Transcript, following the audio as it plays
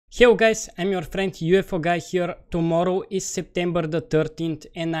Hello guys, I'm your friend ufoguy here. Tomorrow is September the 13th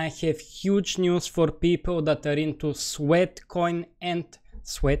and I have huge news for people that are into Sweatcoin and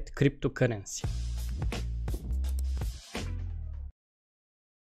Sweat cryptocurrency.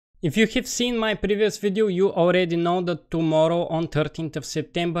 If you have seen my previous video, you already know that tomorrow on 13th of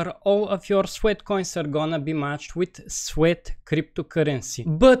September, all of your Sweat coins are gonna be matched with Sweat cryptocurrency.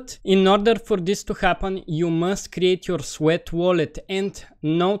 But in order for this to happen, you must create your Sweat wallet, and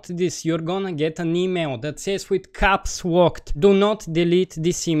note this, you're gonna get an email that says with caps locked. Do not delete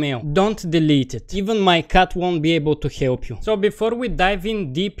this email. Don't delete it. Even my cat won't be able to help you. So before we dive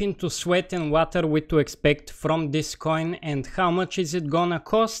in deep into Sweat and what are we to expect from this coin and how much is it gonna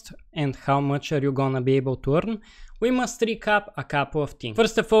cost, and how much are you gonna be able to earn, we must recap a couple of things.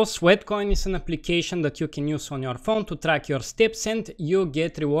 First of all, Sweatcoin is an application that you can use on your phone to track your steps and you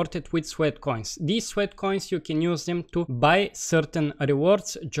get rewarded with Sweatcoins. These Sweatcoins, you can use them to buy certain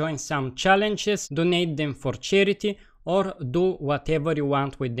rewards, join some challenges, donate them for charity, or do whatever you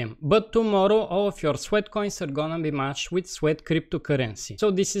want with them. But tomorrow all of your Sweatcoins are gonna be matched with Sweat cryptocurrency.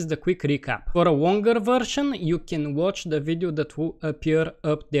 So this is the quick recap. For a longer version, you can watch the video that will appear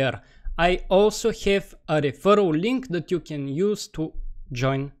up there. I also have a referral link that you can use to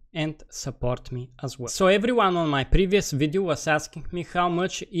join and support me as well. So everyone on my previous video was asking me how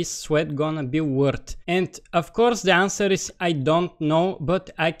much is Sweat gonna be worth, and of course the answer is I don't know, but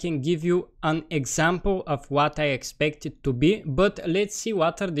I can give you an example of what I expect it to be. But let's see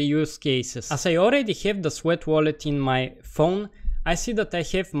what are the use cases. As I already have the Sweat wallet in my phone, I see that I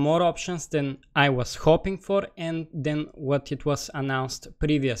have more options than I was hoping for and than what it was announced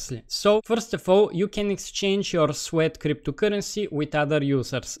previously. So first of all, you can exchange your Sweat cryptocurrency with other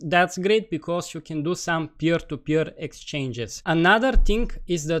users. That's great because you can do some peer-to-peer exchanges. Another thing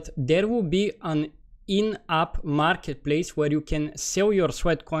is that there will be an in-app marketplace where you can sell your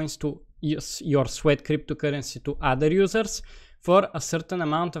Sweat coins to use your Sweat cryptocurrency to other users for a certain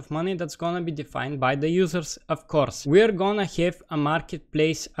amount of money that's gonna be defined by the users, of course. We're gonna have a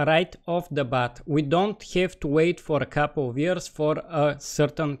marketplace right off the bat. We don't have to wait for a couple of years for a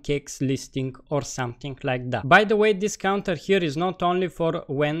certain KEX listing or something like that. By the way, this counter here is not only for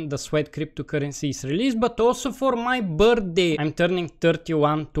when the Sweat cryptocurrency is released, but also for my birthday. I'm turning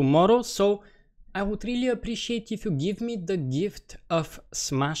 31 tomorrow, so I would really appreciate if you give me the gift of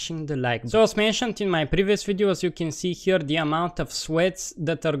smashing the like button. So as mentioned in my previous video, as you can see here, the amount of Sweats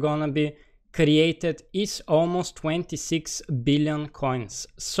that are gonna be created is almost 26 billion coins.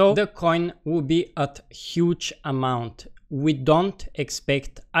 So the coin will be at huge amount. I don't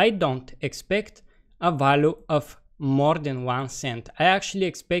expect a value of more than 1 cent. I actually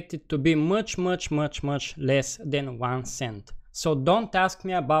expect it to be much less than 1 cent. So don't ask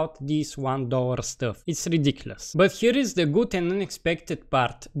me about this $1 stuff, it's ridiculous. But here is the good and unexpected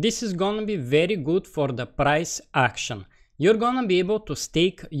part. This is gonna be very good for the price action. You're gonna be able to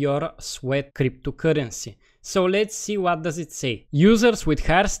stake your Sweat cryptocurrency. So let's see what does it say. Users with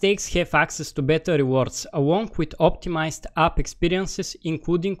higher stakes have access to better rewards, along with optimized app experiences,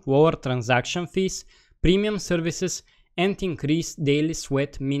 including lower transaction fees, premium services, and increased daily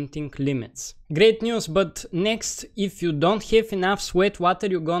Sweat minting limits. Great news, but next, if you don't have enough Sweat, what are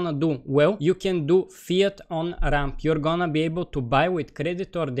you gonna do? Well, you can do fiat on ramp. You're gonna be able to buy with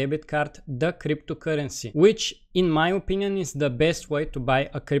credit or debit card the cryptocurrency, which in my opinion is the best way to buy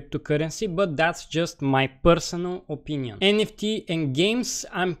a cryptocurrency, but that's just my personal opinion. NFT and games,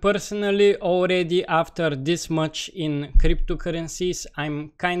 I'm personally already after this much in cryptocurrencies,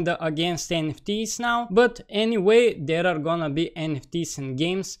 I'm kinda against NFTs now, but anyway, there are gonna be NFTs and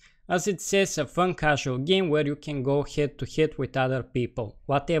games. As it says, a fun casual game where you can go head to head with other people,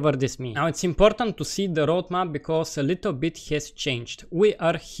 whatever this means. Now it's important to see the roadmap because a little bit has changed. We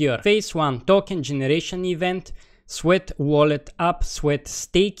are here. Phase 1 token generation event, Sweat wallet app, Sweat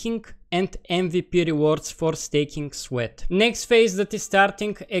staking, and MVP rewards for staking Sweat. Next phase that is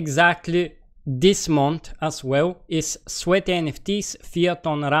starting exactly this month as well is Sweat NFTs, fiat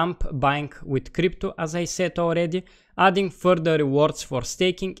on ramp, buying with crypto, as I said already, adding further rewards for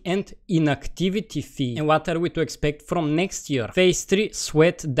staking and inactivity fee. And what are we to expect from next year? Phase 3,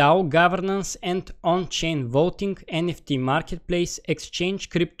 Sweat DAO governance and on-chain voting, NFT marketplace, exchange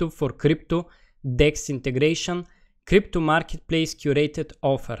crypto for crypto, DEX integration, crypto marketplace curated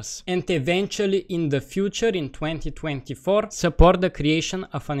offers, and eventually in the future in 2024 support the creation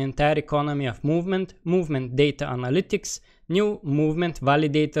of an entire economy of movement data analytics, new movement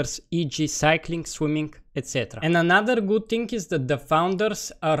validators, e.g. cycling, swimming, etc. And another good thing is that the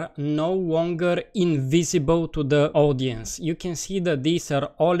founders are no longer invisible to the audience. You can see that these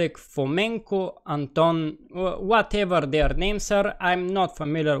are Oleg Fomenko, Anton, whatever their names are. I'm not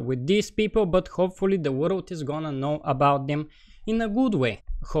familiar with these people, but hopefully the world is gonna know about them in a good way.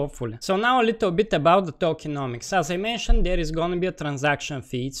 Hopefully. So now a little bit about the tokenomics. As I mentioned, there is gonna be a transaction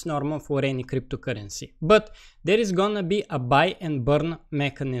fee. It's normal for any cryptocurrency. But there is gonna be a buy and burn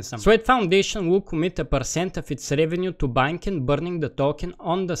mechanism. Sweat Foundation will commit a percent of its revenue to buying and burning the token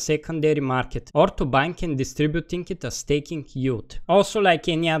on the secondary market, or to buying and distributing it as staking yield. Also, like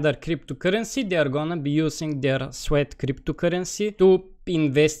any other cryptocurrency, they are gonna be using their Sweat cryptocurrency to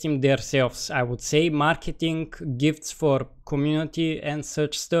invest in themselves, I would say, marketing, gifts for community and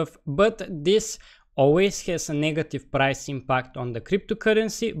such stuff. But this always has a negative price impact on the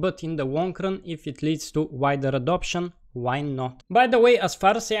cryptocurrency, but in the long run, if it leads to wider adoption, why not? By the way, as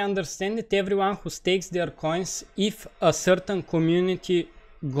far as I understand it, everyone who stakes their coins, if a certain community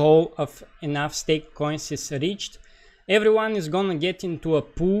goal of enough staked coins is reached, everyone is gonna get into a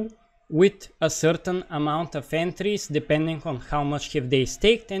pool with a certain amount of entries depending on how much have they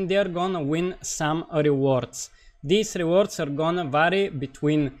staked, and they're gonna win some rewards. These rewards are gonna vary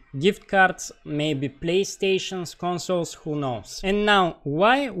between gift cards, maybe PlayStations, consoles, who knows. And now,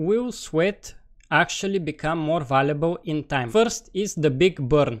 why will Sweat actually become more valuable in time? First is the big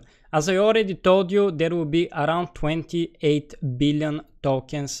burn. As I already told you, there will be around 28 billion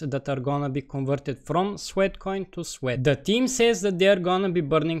tokens that are gonna be converted from Sweatcoin to Sweat. The team says that they're gonna be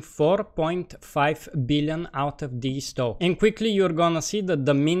burning 4.5 billion out of these tokens. And quickly you're gonna see that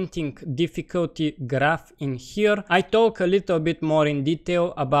the minting difficulty graph in here. I talk a little bit more in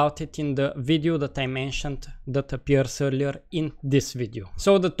detail about it in the video that I mentioned that appears earlier in this video.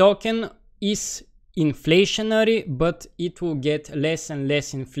 So the token is inflationary, but it will get less and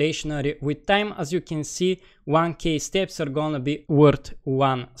less inflationary with time. As you can see, 1k steps are gonna be worth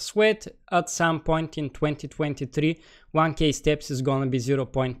 1 Sweat. At some point in 2023, 1k steps is gonna be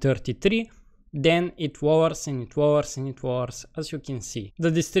 0.33. Then it lowers and it lowers and it lowers, as you can see.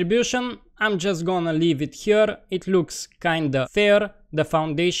 The distribution, I'm just gonna leave it here. It looks kinda fair. The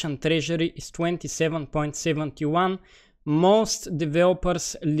foundation treasury is 27.71. Most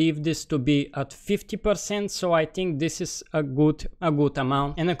developers leave this to be at 50%, so I think this is a good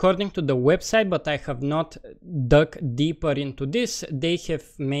amount. And according to the website, but I have not dug deeper into this, they have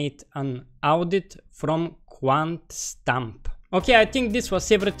made an audit from QuantStamp. Okay, I think this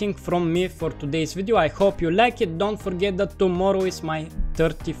was everything from me for today's video. I hope you like it. Don't forget that tomorrow is my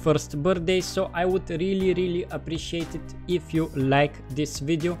 31st birthday, so I would really appreciate it if you like this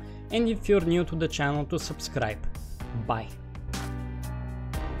video, and if you're new to the channel, to subscribe. Bye.